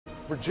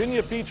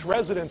Virginia Beach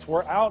residents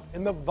were out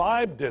in the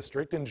Vibe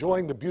District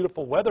enjoying the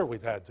beautiful weather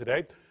we've had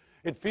today.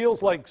 It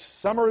feels like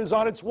summer is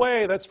on its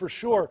way, that's for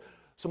sure.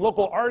 Some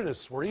local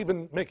artists were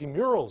even making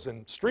murals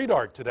and street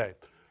art today,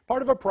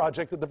 part of a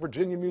project at the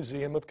Virginia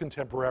Museum of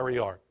Contemporary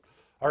Art.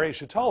 Our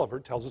Aisha Tolliver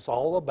tells us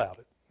all about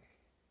it.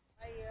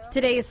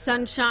 Today's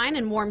sunshine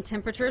and warm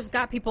temperatures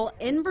got people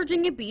in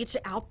Virginia Beach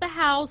out the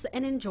house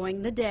and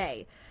enjoying the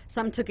day.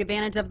 Some took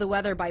advantage of the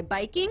weather by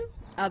biking,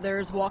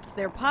 others walked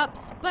their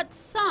pups, but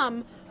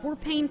some were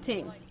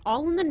painting,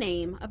 all in the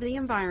name of the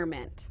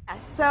environment.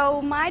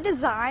 So my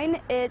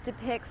design, it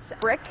depicts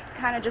brick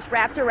kind of just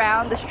wrapped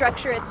around the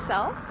structure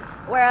itself,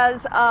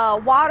 whereas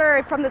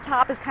water from the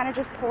top is kind of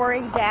just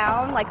pouring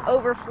down, like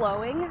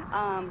overflowing,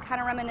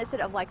 kind of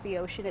reminiscent of like the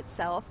ocean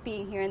itself,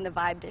 being here in the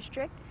Vibe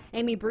District.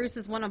 Amy Bruce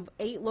is one of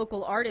 8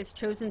 local artists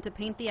chosen to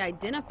paint the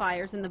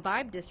identifiers in the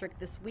Vibe District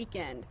this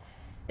weekend.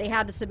 They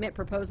had to submit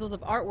proposals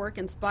of artwork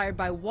inspired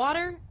by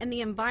water and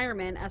the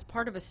environment as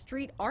part of a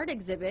street art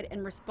exhibit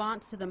in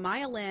response to the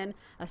Maya Lin,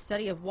 a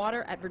study of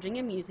water at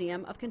Virginia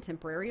Museum of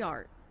Contemporary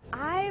Art.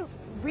 I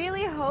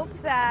really hope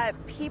that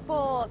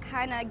people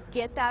kind of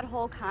get that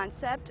whole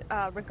concept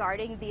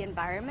regarding the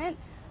environment.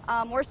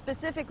 More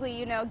specifically,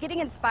 you know, getting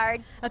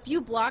inspired. A few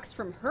blocks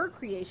from her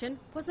creation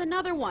was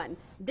another one,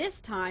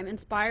 this time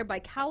inspired by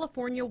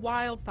California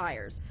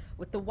wildfires,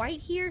 with the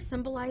white here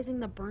symbolizing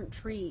the burnt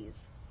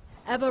trees.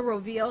 Eva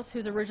Rovios,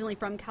 who's originally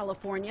from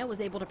California, was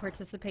able to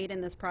participate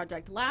in this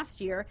project last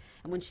year,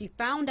 and when she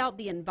found out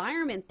the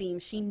environment theme,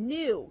 she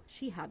knew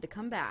she had to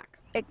come back.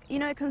 It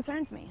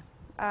concerns me.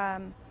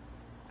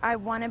 I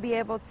want to be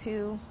able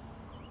to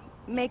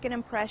make an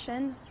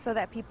impression so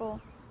that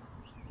people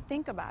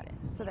think about it,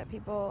 so that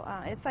people,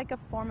 it's like a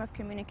form of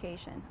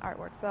communication,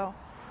 artwork. So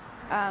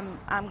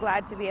I'm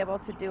glad to be able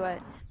to do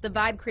it. The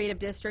Vibe Creative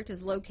District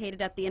is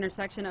located at the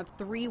intersection of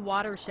 3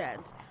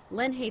 watersheds: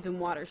 Lynn Haven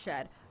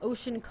Watershed,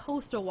 Ocean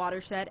Coastal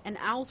Watershed, and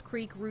Owls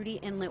Creek Rudy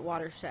Inlet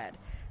Watershed.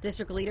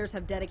 District leaders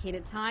have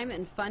dedicated time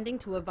and funding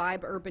to a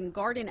Vibe urban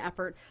garden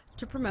effort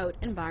to promote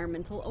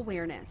environmental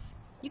awareness.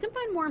 You can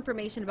find more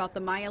information about the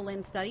Maya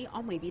Lin study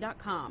on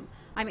wavy.com.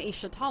 I'm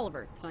Aisha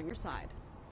Tolliver. It's on your side.